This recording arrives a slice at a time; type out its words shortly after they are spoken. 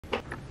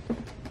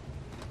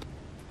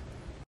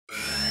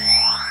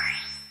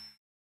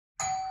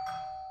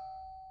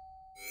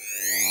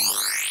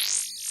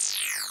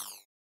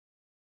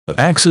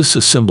Axis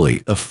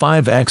assembly, a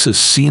 5-axis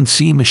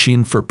CNC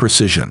machine for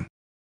precision.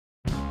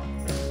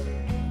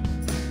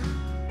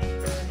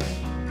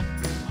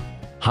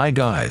 Hi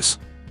guys!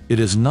 It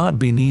has not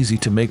been easy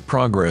to make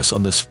progress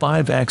on this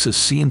 5-axis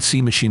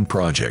CNC machine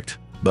project,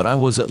 but I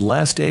was at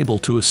last able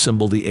to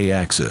assemble the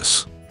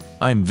A-axis.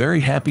 I'm very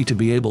happy to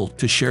be able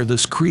to share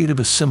this creative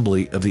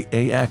assembly of the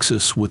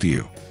A-axis with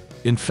you.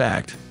 In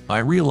fact, I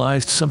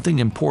realized something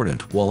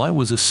important while I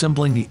was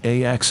assembling the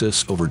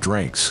A-axis over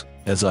drinks,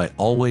 as I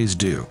always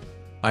do.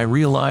 I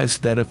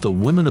realized that if the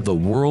women of the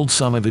world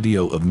saw my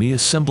video of me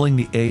assembling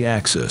the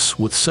A-axis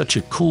with such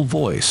a cool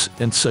voice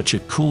and such a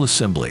cool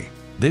assembly,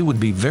 they would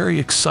be very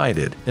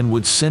excited and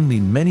would send me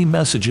many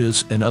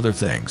messages and other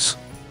things.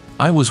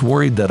 I was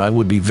worried that I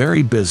would be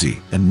very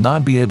busy and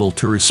not be able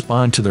to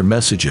respond to their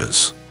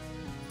messages.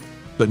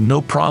 But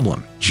no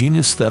problem,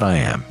 genius that I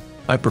am.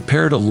 I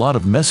prepared a lot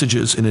of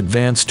messages in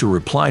advance to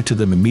reply to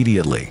them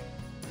immediately.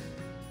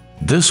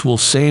 This will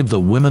save the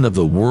women of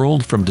the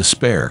world from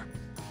despair.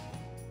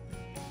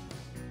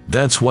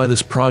 That's why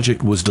this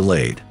project was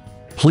delayed.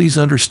 Please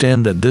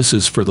understand that this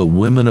is for the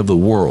women of the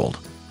world.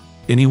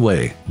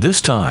 Anyway, this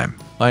time,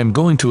 I am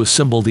going to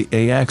assemble the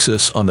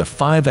A-axis on the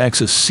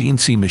 5-axis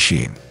CNC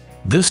machine.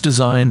 This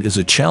design is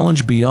a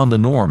challenge beyond the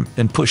norm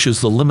and pushes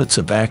the limits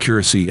of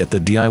accuracy at the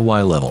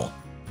DIY level.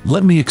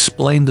 Let me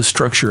explain the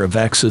structure of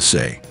axis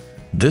A.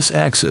 This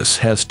axis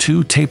has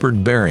 2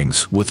 tapered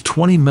bearings with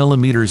 20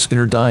 mm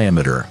inner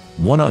diameter,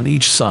 one on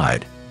each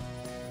side,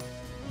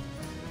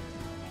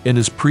 and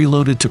is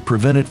preloaded to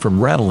prevent it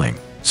from rattling.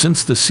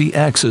 Since the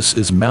C-axis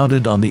is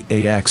mounted on the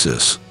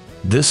A-axis,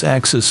 this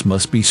axis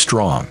must be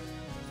strong.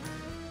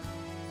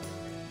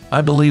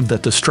 I believe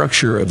that the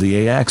structure of the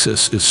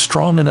A-axis is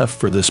strong enough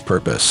for this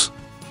purpose.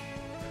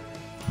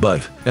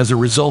 But, as a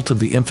result of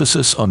the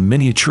emphasis on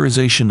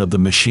miniaturization of the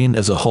machine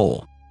as a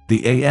whole,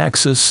 the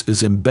A-axis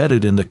is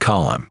embedded in the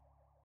column.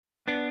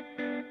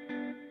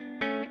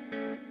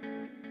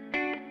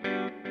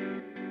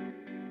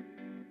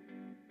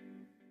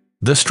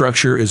 This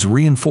structure is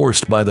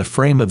reinforced by the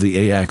frame of the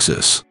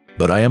A-axis,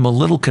 but I am a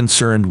little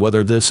concerned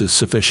whether this is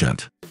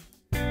sufficient.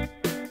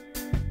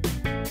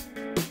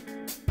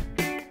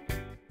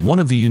 One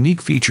of the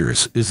unique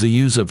features is the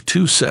use of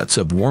 2 sets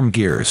of worm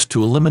gears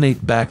to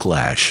eliminate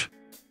backlash.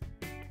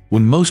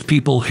 When most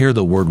people hear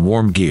the word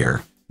worm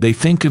gear, they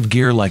think of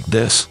gear like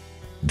this.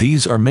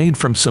 These are made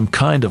from some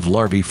kind of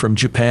larvae from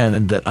Japan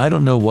and that I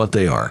don't know what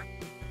they are.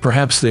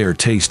 Perhaps they are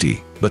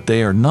tasty, but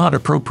they are not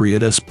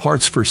appropriate as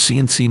parts for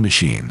CNC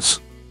machines.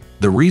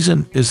 The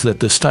reason is that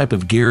this type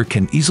of gear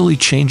can easily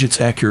change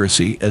its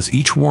accuracy as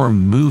each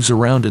worm moves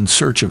around in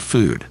search of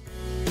food.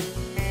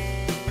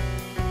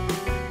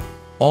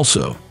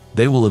 Also,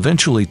 they will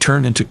eventually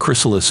turn into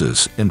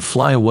chrysalises and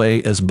fly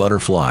away as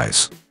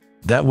butterflies.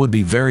 That would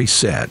be very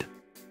sad.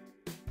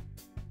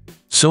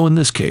 So in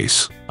this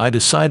case, I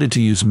decided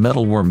to use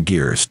metal worm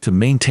gears to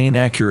maintain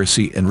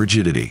accuracy and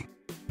rigidity.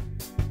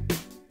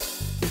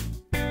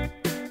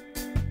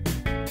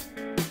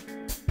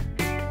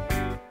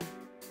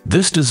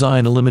 This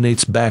design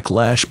eliminates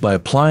backlash by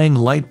applying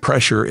light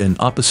pressure in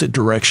opposite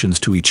directions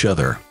to each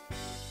other.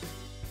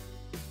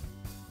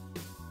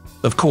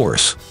 Of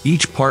course,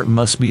 each part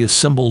must be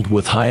assembled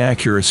with high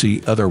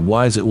accuracy,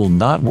 otherwise it will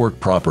not work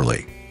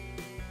properly.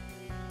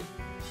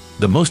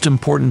 The most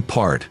important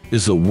part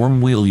is the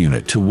worm wheel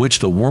unit, to which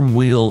the worm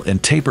wheel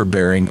and taper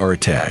bearing are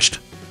attached.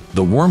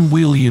 The worm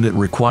wheel unit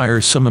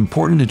requires some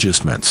important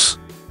adjustments.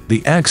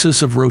 The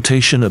axis of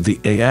rotation of the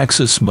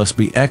A-axis must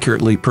be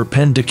accurately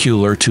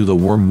perpendicular to the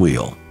worm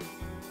wheel.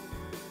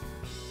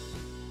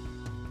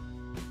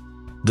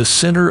 The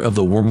center of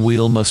the worm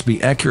wheel must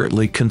be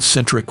accurately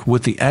concentric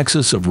with the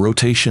axis of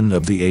rotation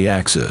of the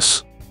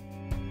A-axis.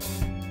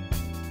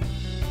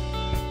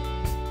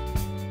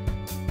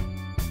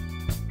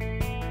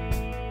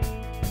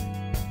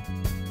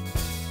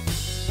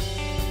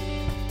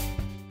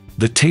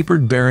 The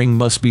tapered bearing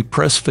must be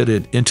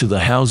press-fitted into the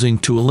housing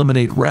to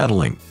eliminate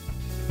rattling.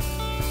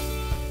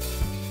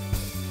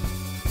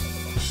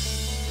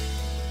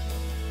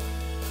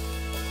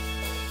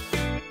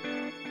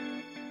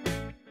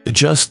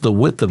 Adjust the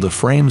width of the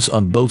frames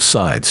on both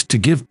sides to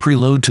give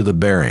preload to the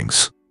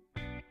bearings.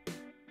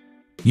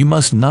 You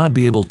must not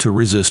be able to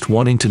resist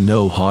wanting to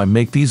know how I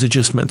make these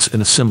adjustments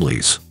and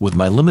assemblies with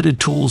my limited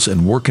tools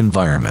and work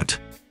environment.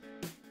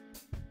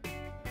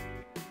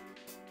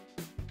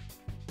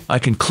 I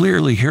can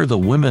clearly hear the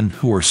women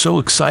who are so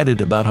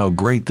excited about how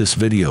great this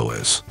video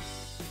is.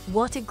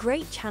 What a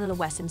great channel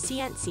Wesam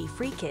CNC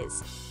Freak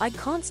is. I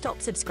can't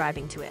stop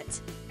subscribing to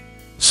it.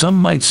 Some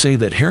might say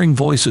that hearing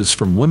voices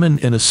from women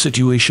in a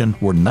situation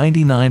where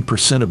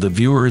 99% of the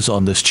viewers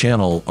on this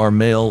channel are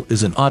male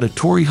is an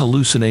auditory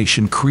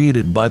hallucination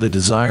created by the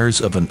desires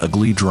of an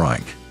ugly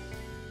drink.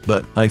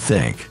 But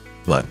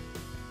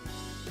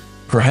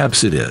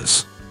perhaps it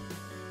is.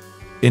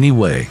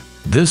 Anyway,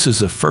 this is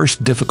the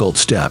first difficult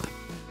step.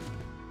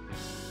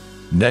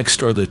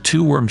 Next are the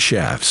 2 worm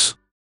shafts.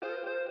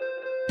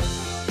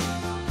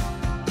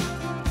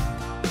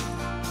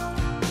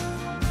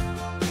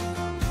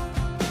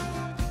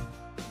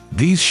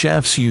 These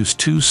shafts use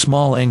 2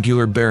 small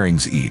angular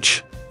bearings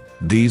each.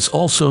 These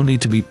also need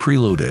to be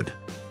preloaded.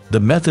 The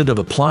method of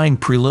applying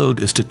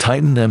preload is to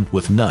tighten them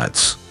with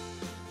nuts.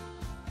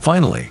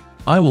 Finally,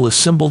 I will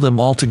assemble them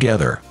all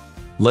together.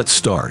 Let's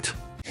start.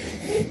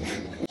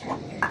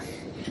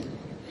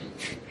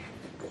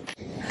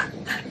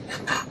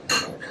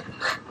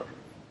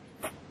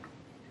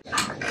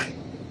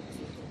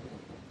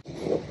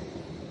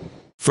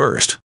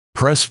 First,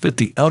 press fit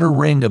the outer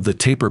ring of the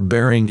taper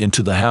bearing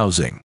into the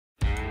housing.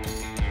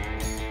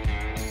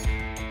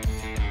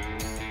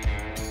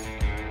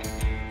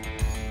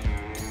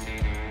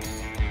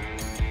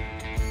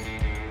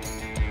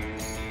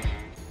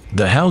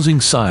 The housing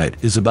side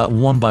is about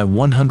 1 by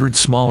 100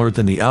 smaller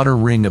than the outer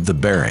ring of the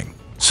bearing,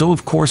 so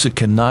of course it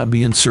cannot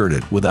be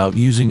inserted without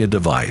using a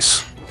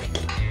device.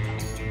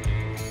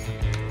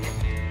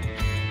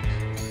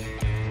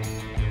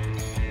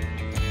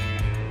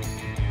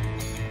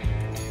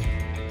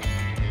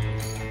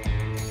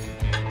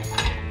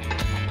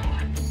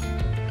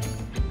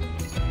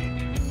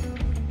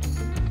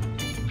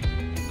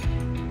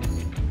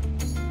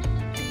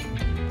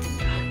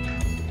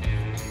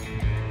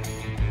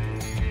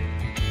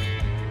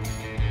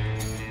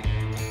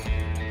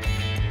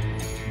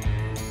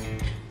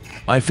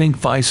 I think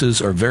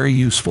vices are very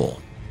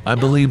useful. I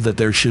believe that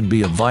there should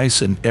be a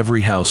vice in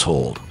every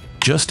household,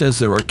 just as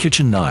there are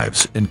kitchen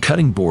knives and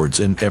cutting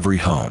boards in every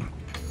home.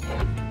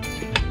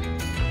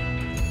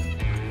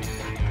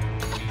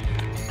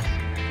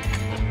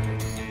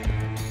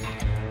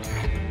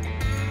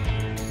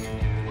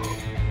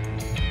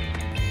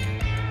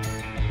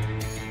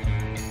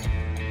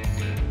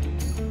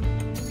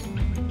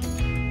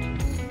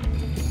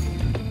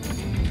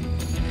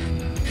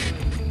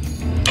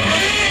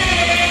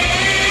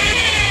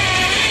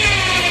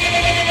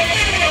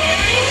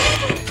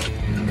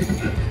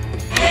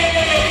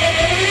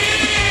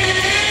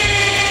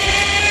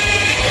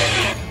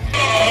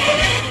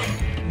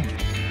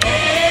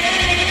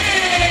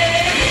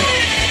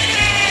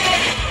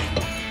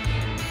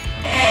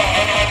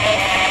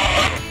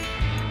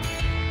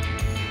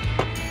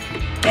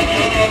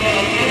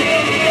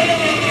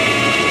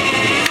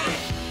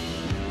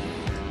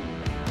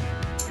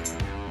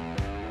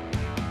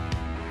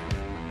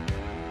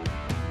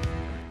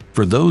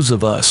 For those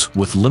of us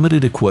with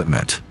limited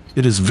equipment,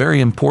 it is very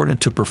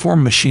important to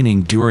perform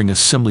machining during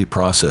assembly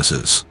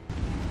processes.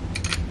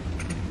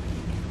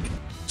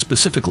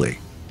 Specifically,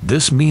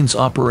 this means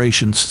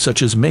operations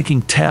such as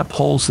making tap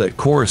holes that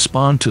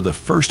correspond to the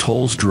first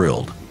holes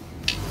drilled.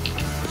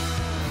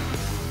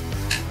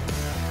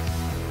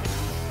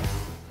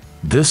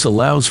 This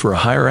allows for a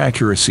higher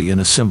accuracy in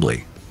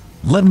assembly.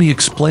 Let me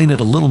explain it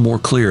a little more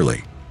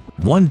clearly.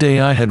 One day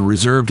I had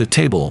reserved a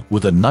table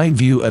with a night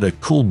view at a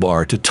cool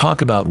bar to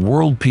talk about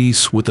world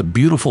peace with a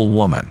beautiful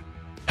woman.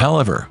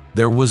 However,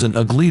 there was an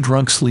ugly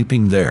drunk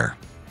sleeping there.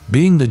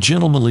 Being the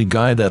gentlemanly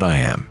guy that I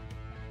am,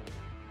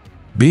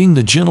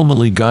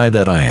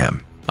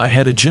 I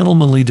had a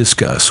gentlemanly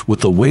discuss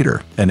with the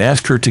waiter and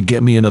asked her to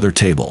get me another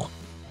table.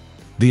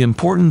 The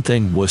important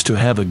thing was to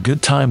have a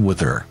good time with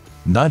her,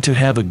 not to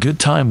have a good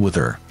time with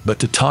her, but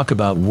to talk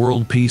about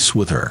world peace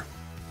with her.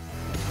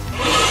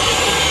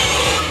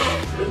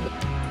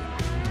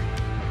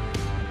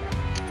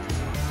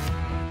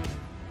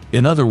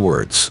 In other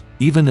words,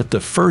 even if the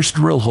first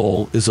drill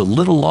hole is a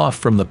little off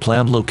from the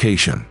planned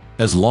location,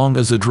 as long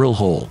as the drill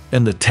hole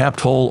and the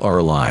tapped hole are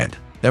aligned,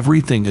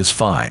 everything is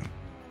fine.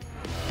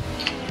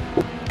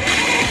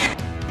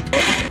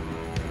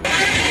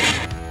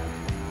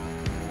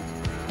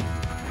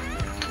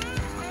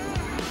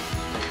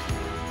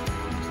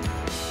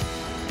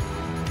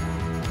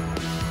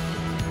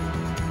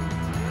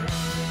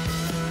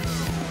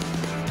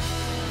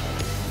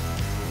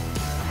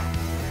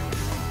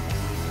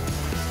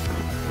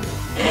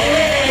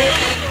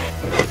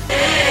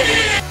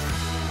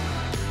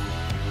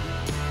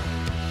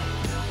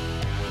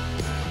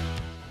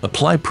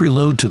 Apply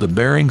preload to the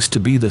bearings to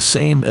be the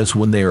same as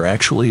when they are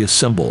actually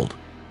assembled.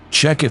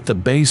 Check if the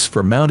base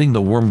for mounting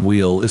the worm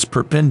wheel is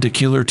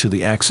perpendicular to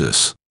the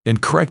axis,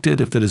 and correct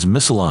it if it is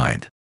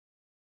misaligned.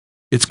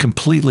 It's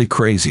completely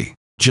crazy,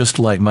 just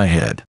like my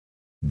head.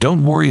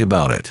 Don't worry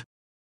about it.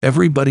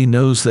 Everybody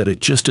knows that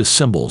it just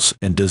assembles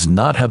and does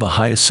not have a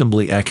high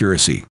assembly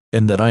accuracy,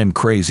 and that I am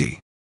crazy.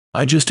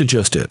 I just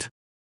adjust it.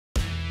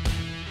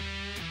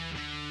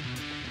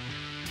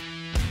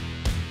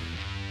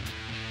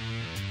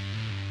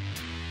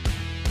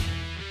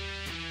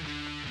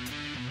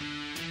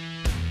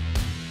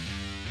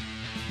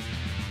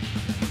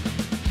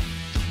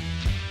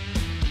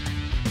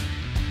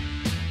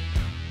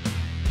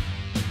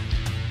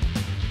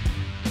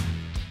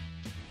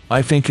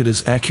 I think it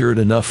is accurate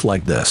enough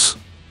like this.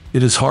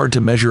 It is hard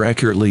to measure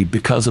accurately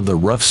because of the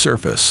rough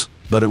surface,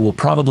 but it will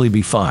probably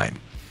be fine.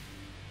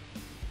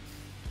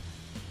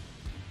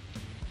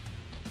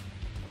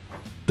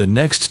 The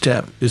next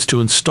step is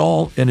to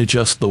install and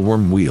adjust the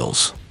worm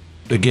wheels.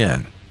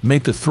 Again,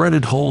 make the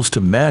threaded holes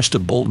to match the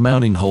bolt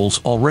mounting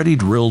holes already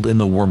drilled in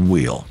the worm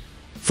wheel.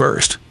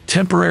 First,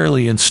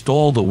 Temporarily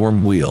install the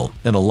worm wheel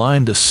and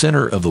align the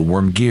center of the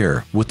worm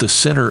gear with the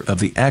center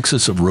of the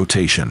axis of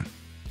rotation.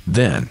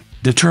 Then,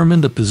 determine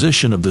the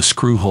position of the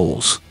screw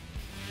holes.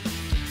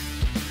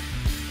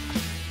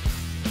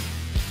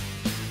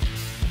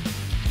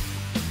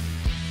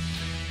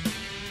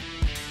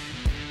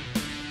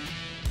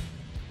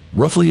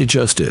 Roughly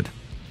adjusted.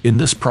 In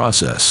this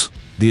process,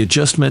 the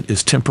adjustment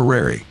is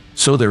temporary,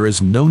 so there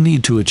is no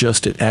need to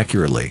adjust it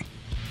accurately.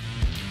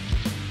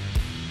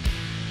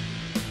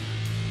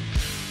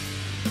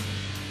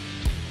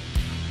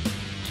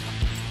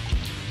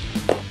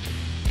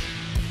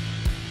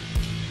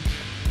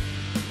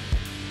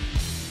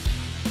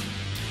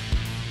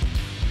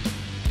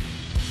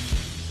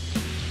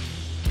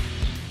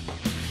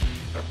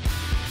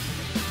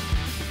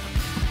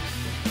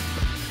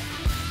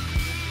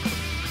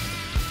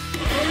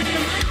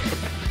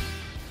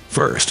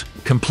 First,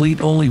 complete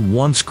only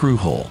one screw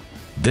hole,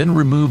 then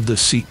remove the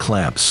seat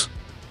clamps.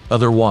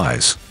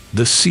 Otherwise,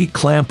 the seat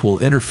clamp will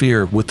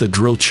interfere with the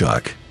drill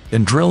chuck,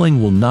 and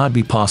drilling will not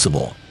be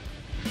possible.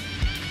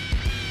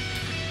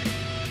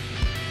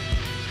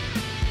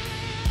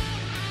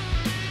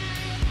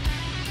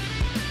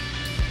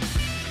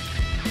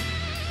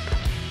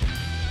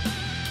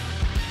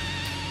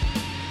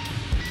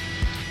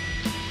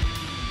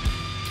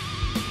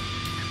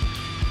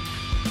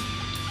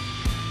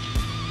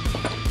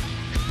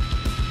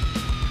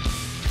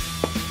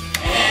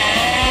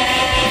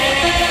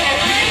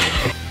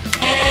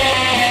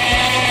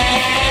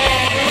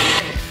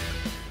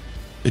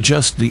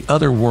 Adjust the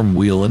other worm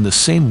wheel in the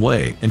same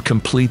way and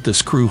complete the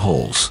screw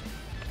holes.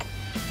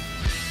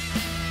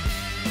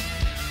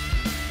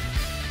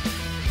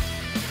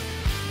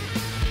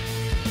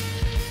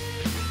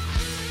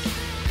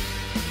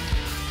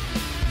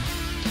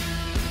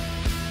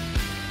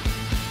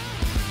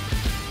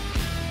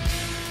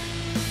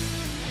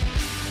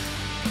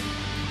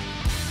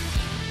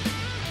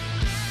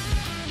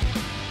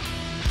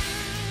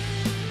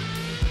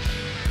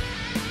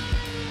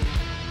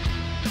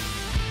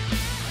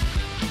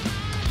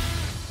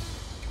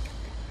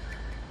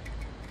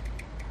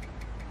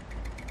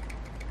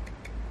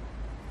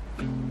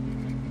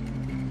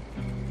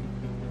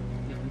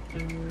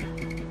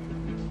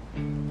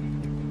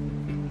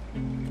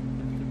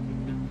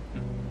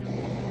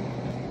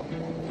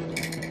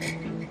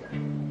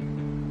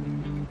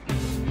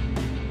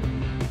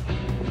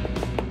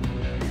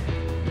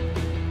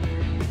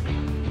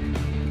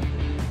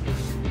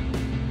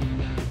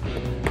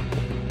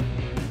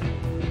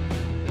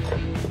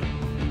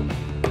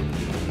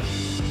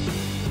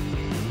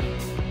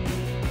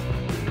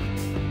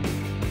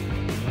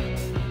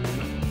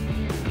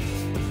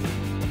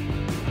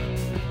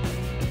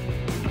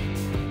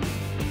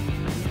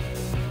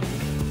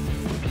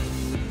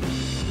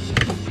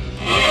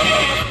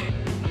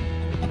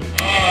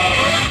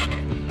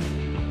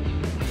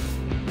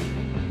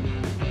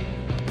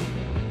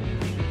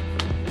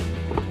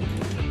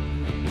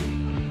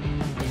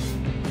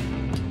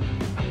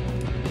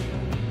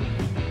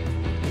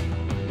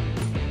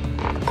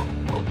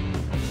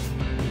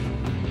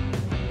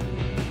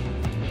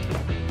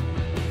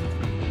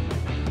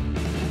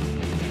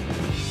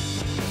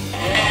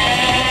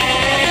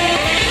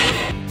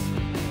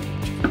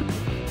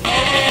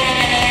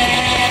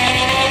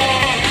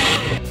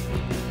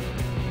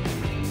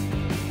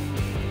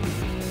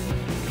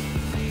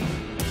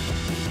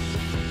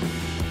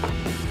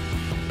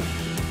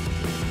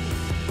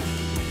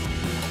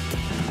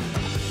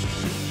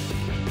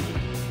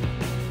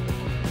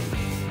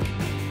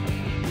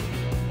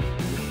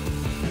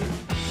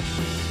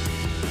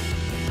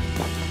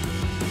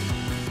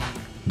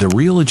 The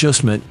real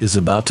adjustment is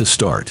about to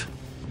start.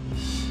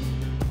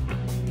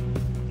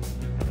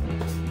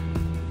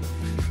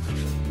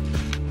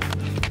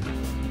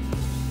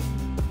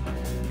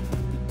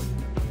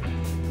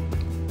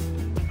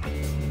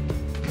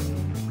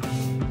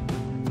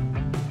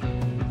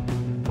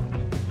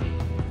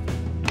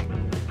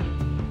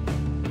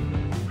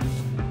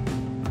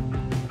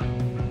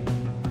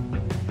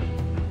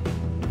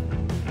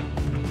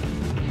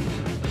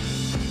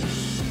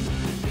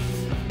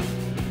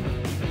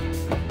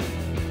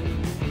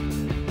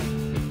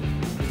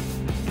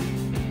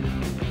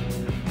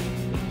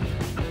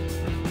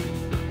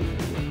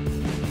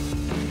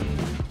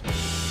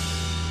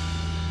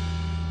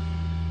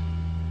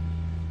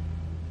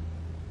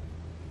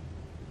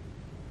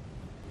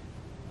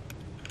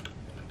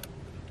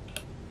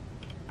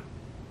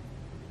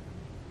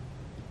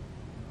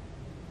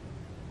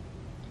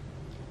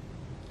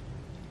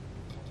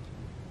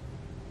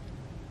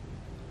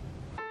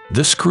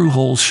 The screw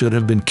holes should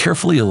have been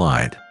carefully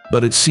aligned,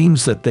 but it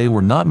seems that they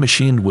were not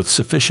machined with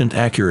sufficient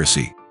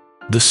accuracy.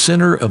 The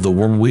center of the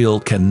worm wheel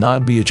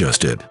cannot be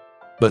adjusted.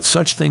 But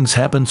such things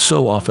happen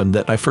so often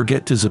that I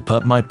forget to zip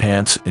up my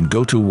pants and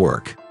go to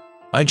work.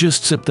 I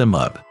just zip them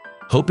up,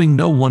 hoping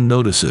no one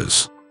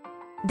notices.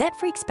 That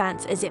freak's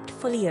pants are zipped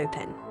fully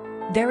open.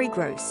 Very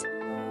gross.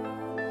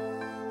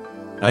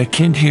 I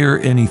can't hear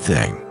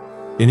anything.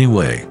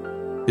 Anyway,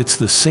 it's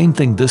the same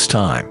thing this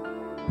time.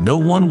 No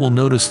one will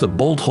notice the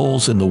bolt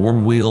holes in the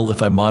worm wheel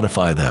if I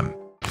modify them.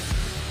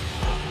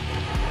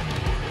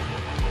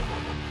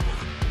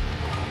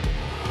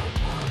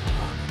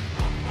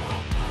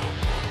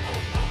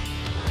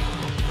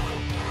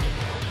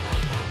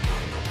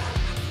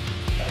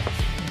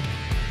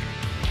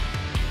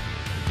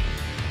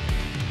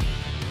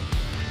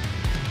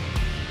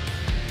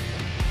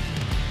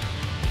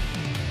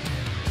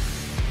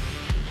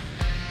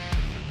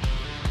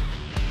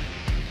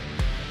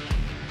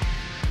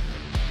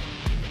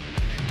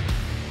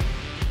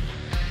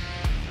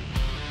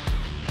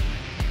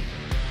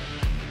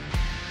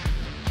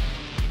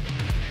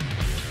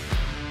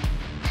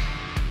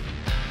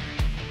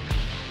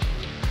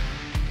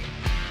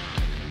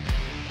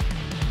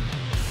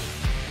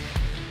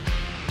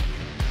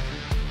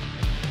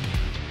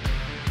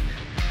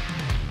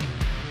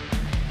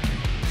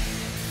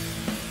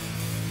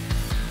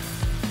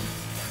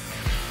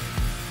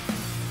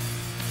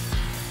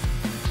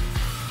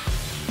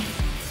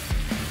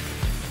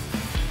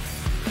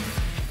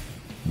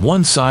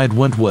 One side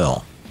went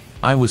well.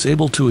 I was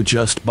able to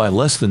adjust by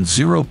less than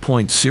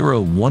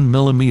 0.01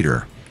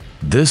 millimeter.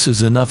 This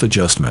is enough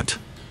adjustment.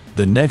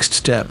 The next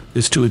step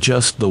is to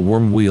adjust the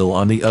worm wheel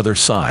on the other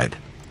side.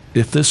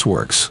 If this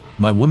works,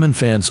 my women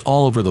fans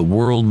all over the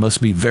world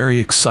must be very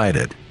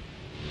excited.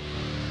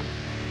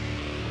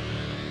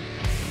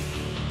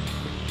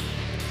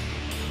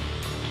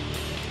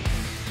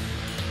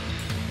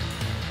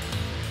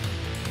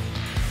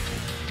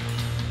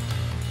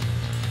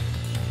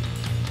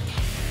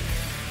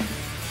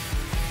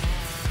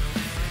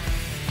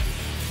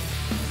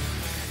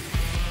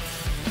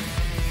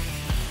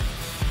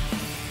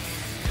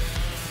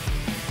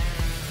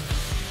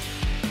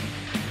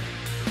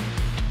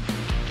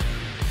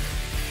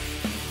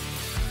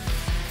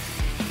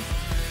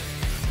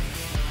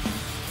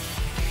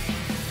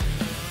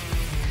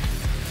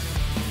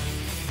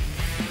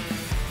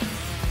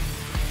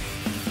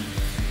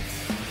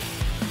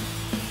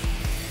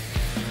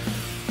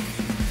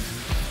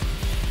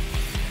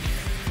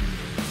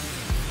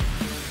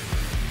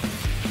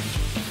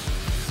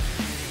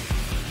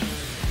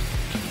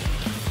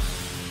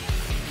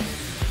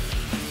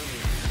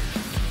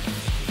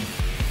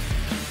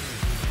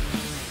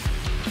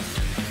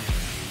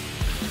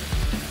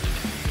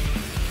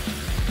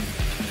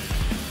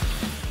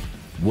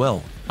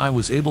 Well, I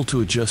was able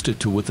to adjust it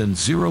to within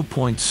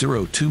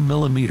 0.02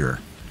 millimeter.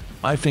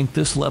 I think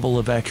this level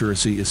of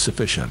accuracy is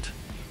sufficient.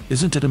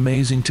 Isn't it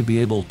amazing to be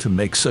able to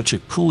make such a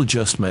cool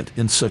adjustment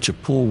in such a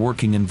poor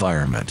working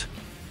environment?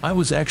 I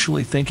was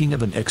actually thinking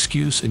of an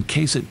excuse in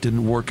case it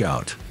didn't work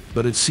out,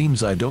 but it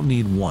seems I don't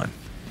need one.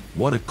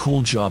 What a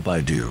cool job I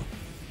do.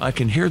 I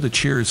can hear the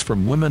cheers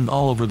from women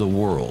all over the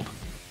world.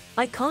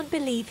 I can't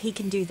believe he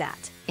can do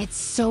that. It's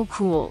so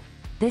cool.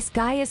 This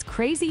guy is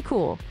crazy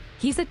cool.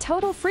 He's a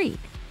total freak.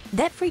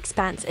 That freak's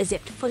pants are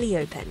zipped fully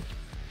open.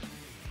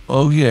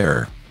 Oh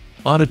yeah.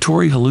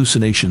 Auditory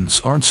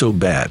hallucinations aren't so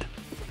bad.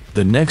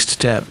 The next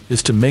step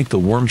is to make the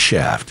worm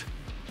shaft.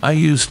 I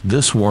used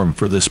this worm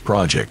for this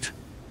project.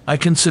 I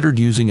considered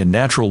using a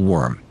natural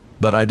worm,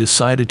 but I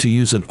decided to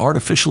use an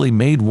artificially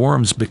made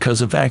worms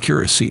because of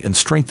accuracy and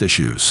strength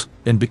issues,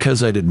 and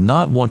because I did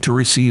not want to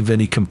receive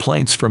any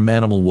complaints from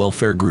animal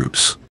welfare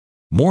groups.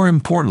 More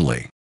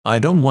importantly, I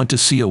don't want to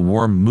see a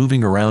worm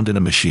moving around in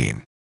a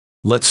machine.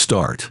 Let's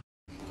start.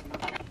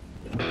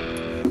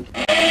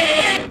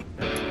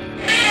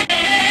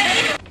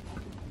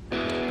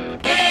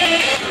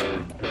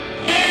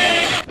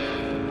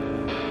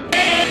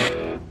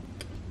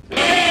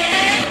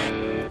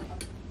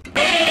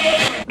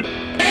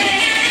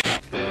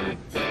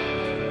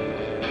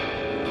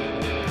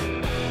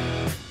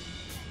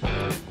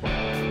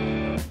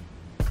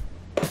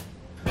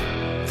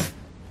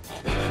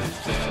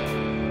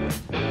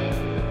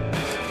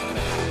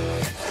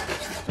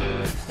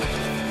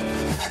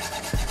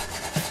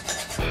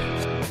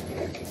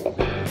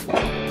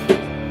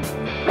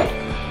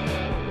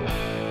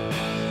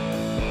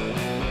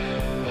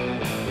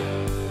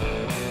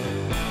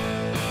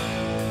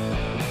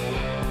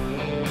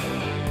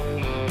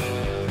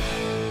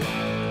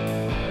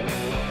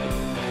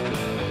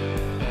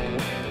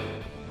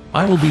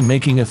 I will be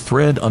making a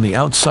thread on the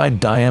outside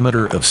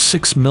diameter of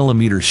 6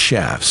 mm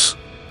shafts.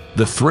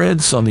 The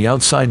threads on the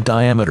outside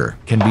diameter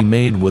can be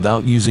made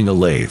without using a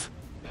lathe.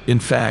 In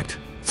fact,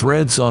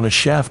 threads on a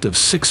shaft of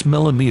 6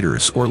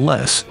 mm or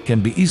less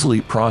can be easily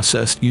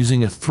processed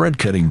using a thread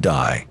cutting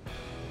die.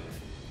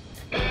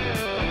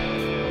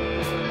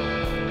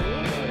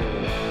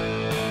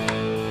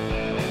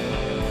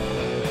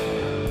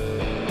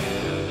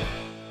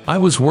 I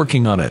was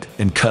working on it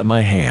and cut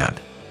my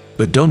hand.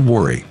 But don't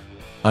worry.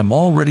 I'm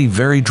already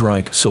very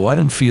drunk, so I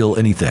don't feel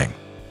anything.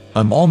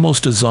 I'm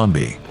almost a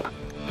zombie.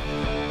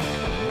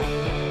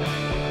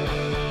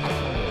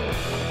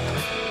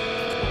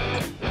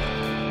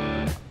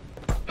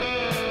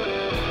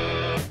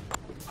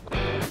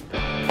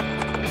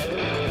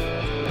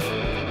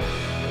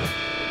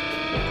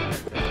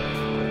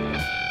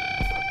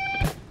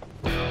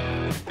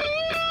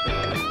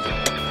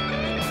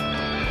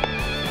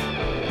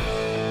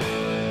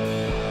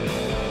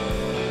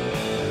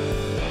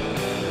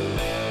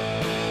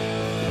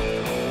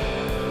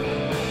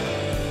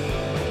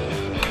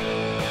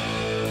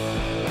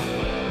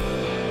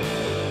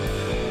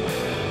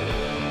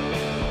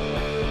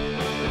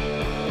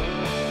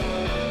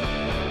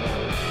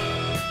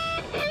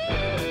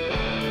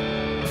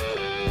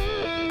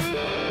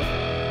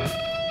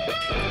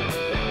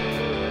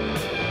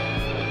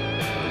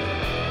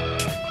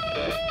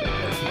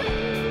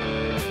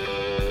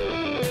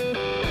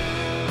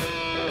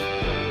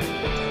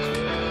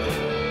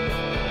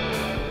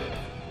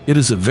 It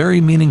is a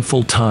very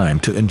meaningful time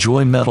to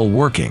enjoy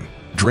metalworking,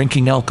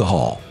 drinking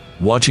alcohol,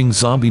 watching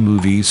zombie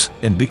movies,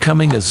 and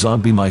becoming a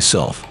zombie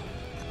myself.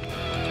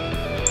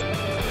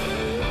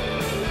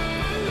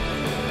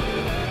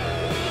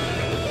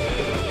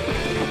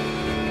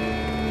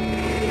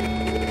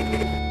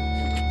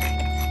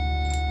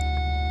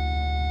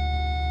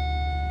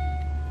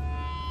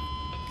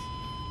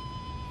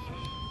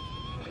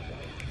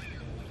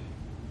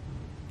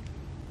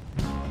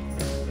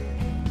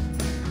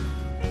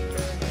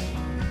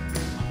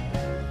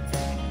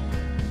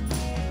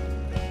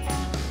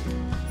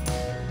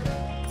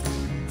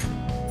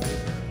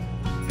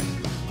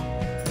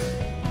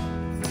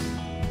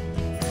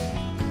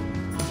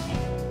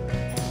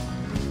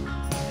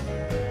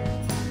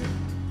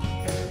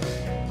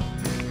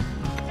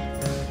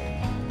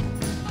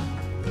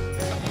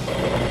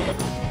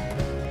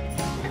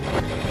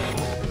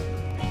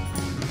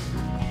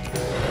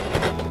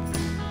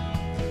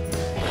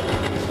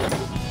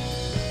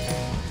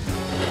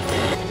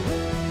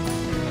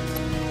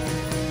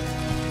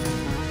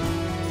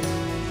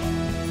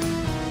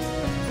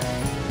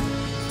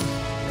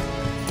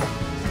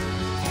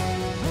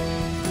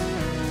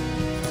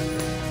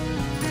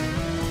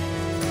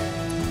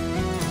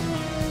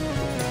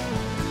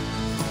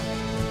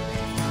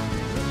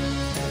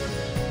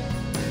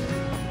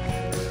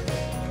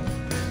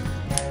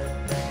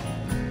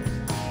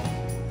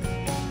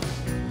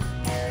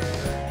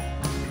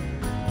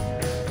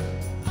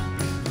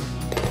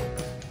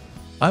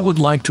 I would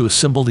like to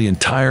assemble the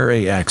entire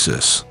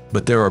A-axis,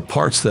 but there are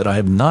parts that I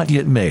have not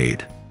yet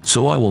made,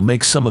 so I will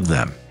make some of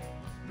them.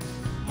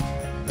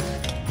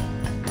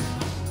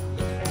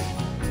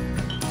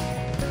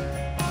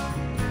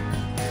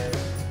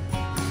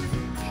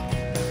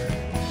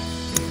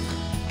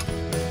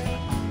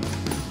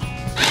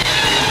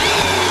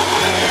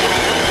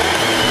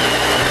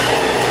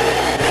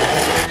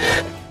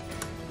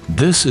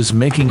 This is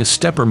making a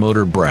stepper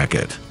motor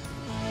bracket.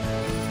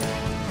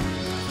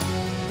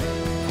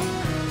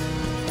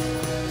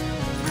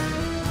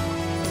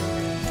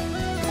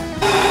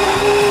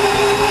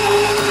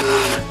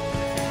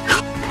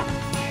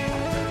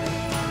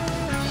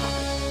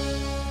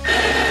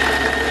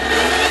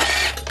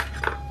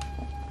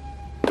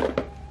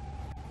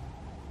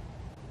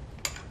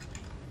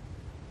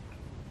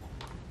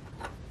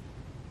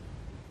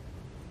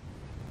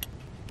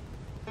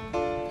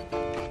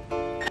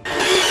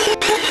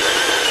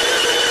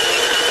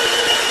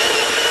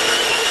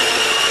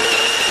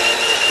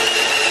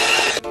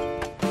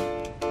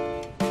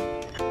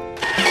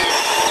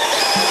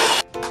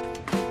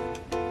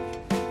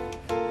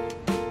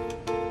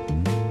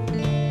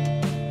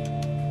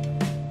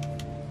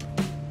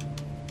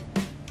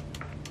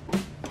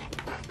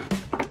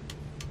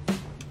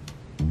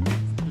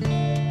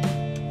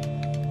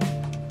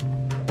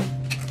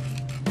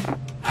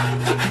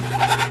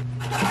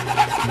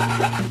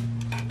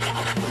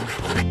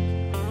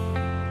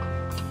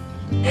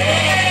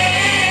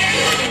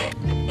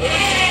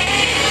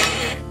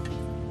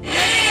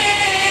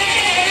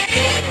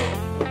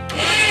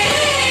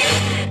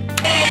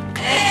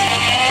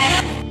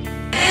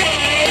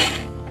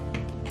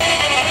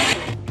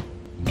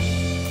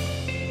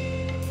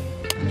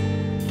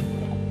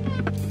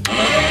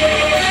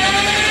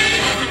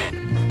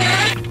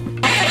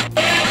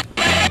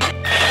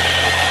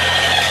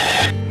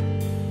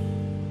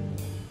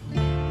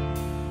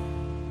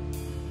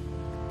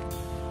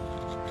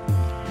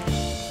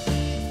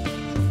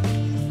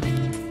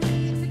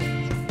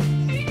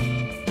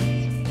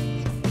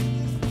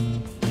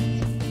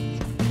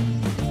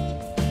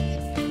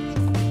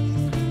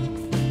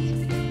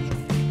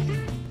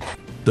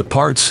 The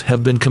parts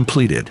have been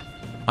completed.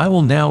 I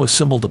will now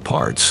assemble the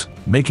parts,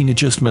 making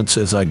adjustments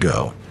as I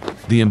go.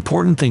 The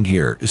important thing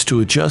here is to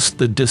adjust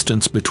the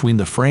distance between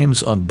the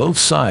frames on both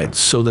sides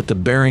so that the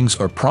bearings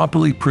are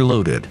properly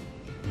preloaded.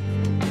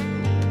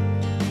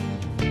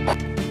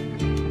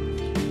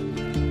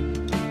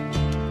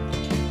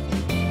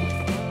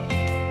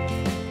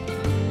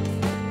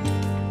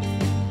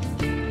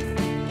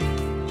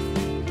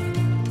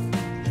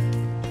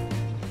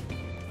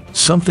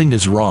 Something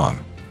is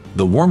wrong.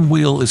 The worm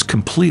wheel is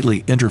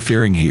completely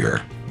interfering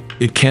here.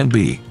 It can't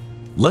be.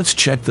 Let's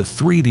check the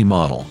 3D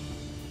model.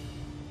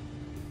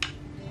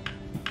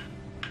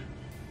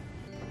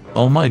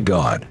 Oh my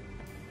god.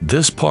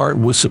 This part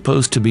was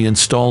supposed to be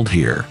installed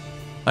here.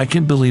 I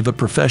can't believe a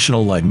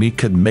professional like me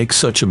could make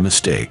such a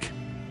mistake.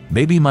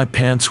 Maybe my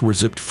pants were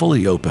zipped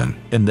fully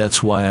open, and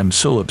that's why I'm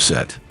so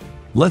upset.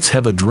 Let's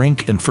have a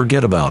drink and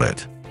forget about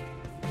it.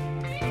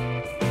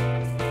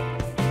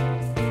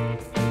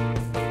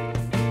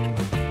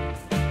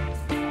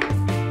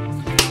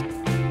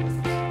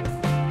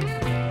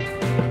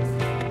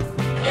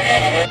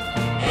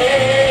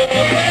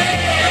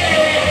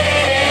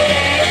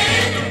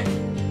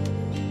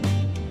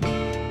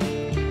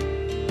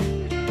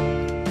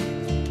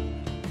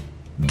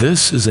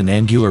 This is an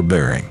angular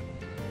bearing.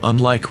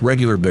 Unlike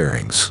regular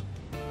bearings,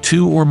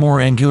 2 or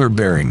more angular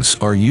bearings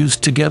are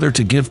used together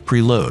to give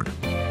preload.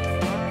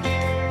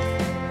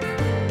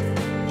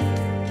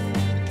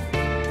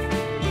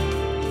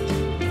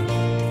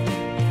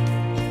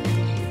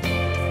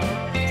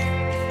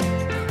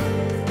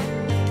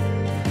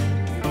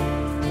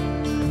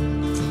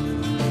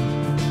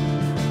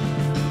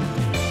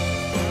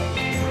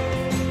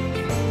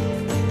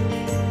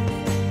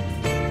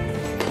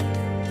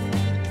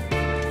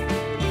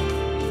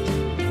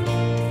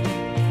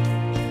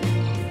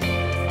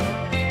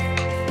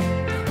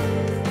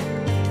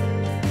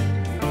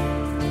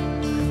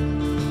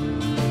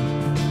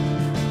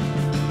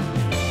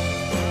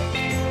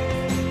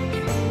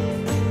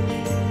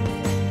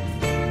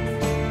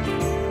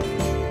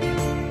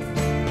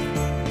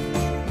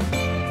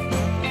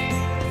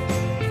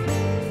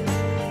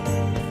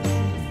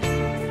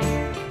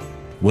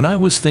 When I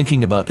was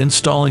thinking about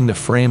installing the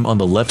frame on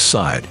the left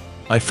side,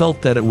 I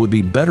felt that it would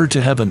be better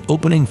to have an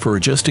opening for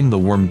adjusting the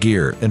worm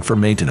gear and for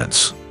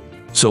maintenance.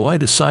 So I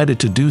decided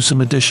to do some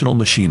additional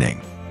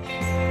machining.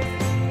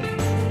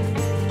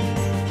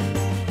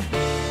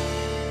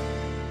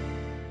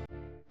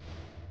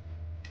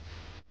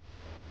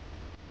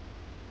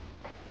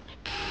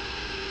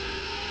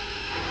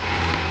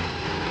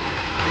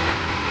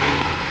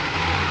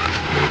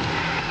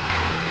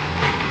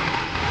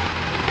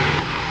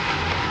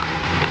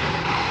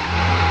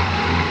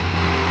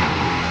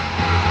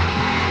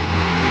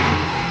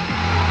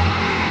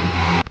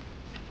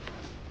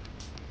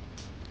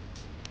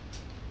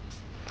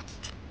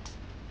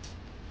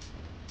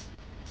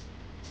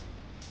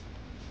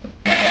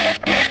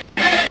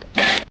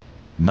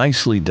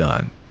 Nicely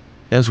done.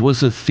 As was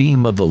the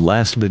theme of the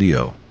last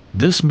video,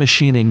 this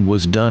machining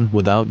was done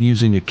without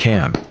using a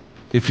cam.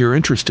 If you're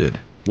interested,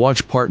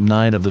 watch part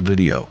 9 of the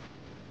video.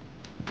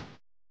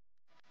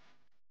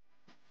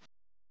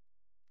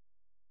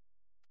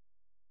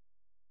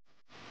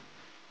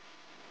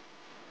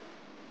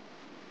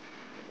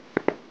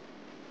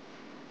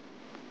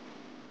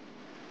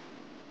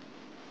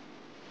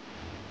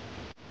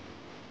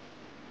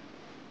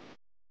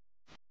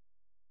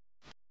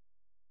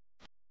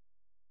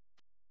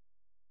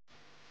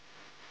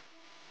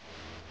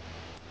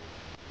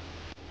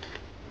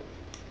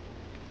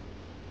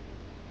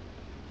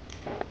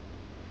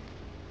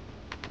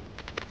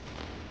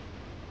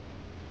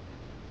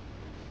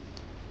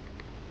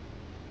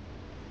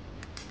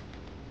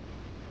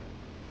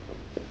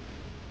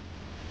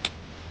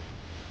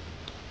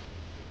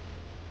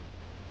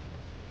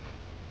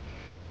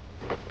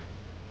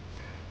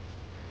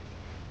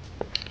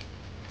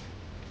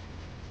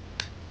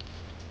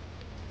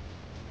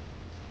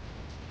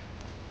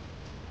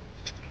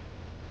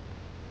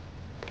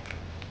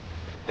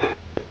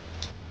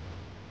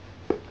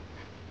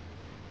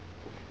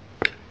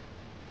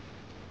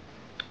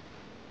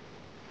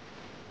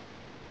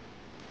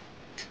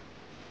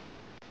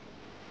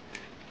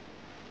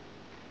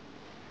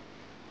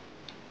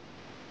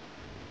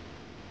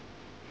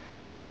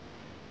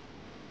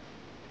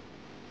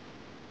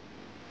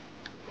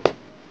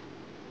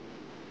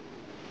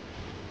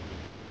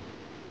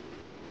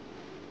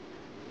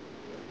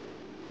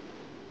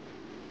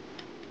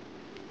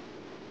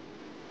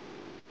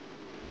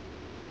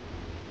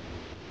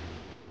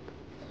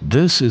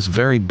 This is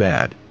very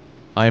bad.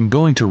 I am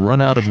going to run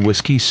out of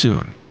whiskey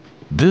soon.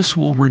 This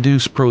will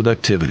reduce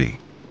productivity.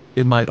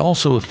 It might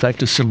also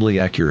affect assembly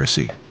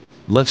accuracy.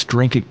 Let's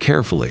drink it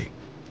carefully.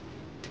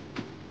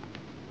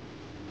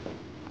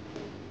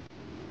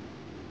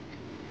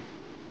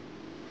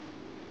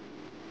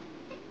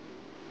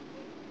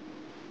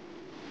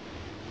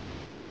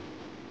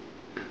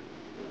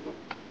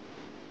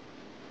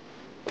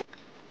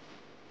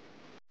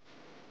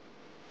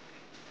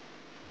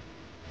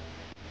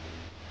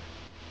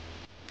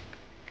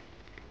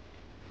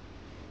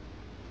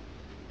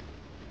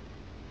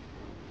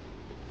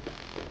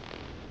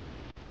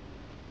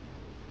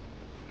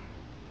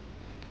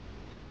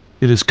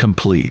 It is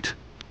complete.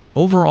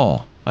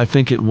 Overall, I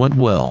think it went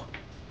well.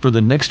 For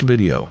the next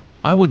video,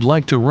 I would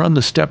like to run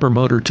the stepper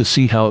motor to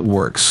see how it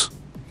works.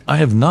 I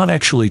have not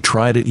actually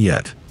tried it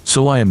yet,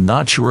 so I am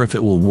not sure if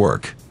it will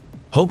work.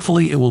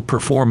 Hopefully it will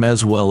perform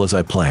as well as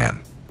I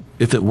plan.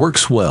 If it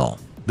works well,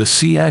 the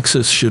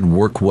C-axis should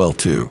work well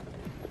too.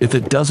 If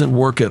it doesn't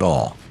work at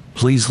all,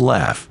 please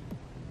laugh.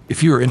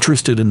 If you are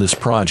interested in this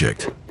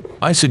project,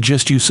 I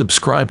suggest you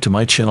subscribe to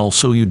my channel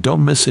so you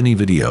don't miss any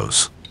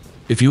videos.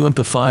 If you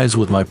empathize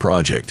with my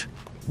project,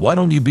 why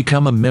don't you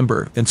become a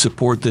member and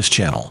support this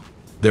channel?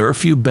 There are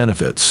few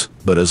benefits,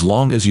 but as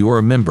long as you are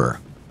a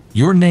member,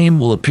 your name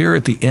will appear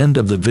at the end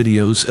of the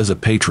videos as a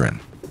patron.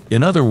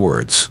 In other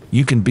words,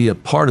 you can be a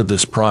part of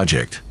this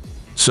project.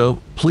 So,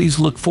 please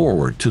look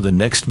forward to the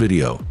next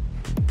video.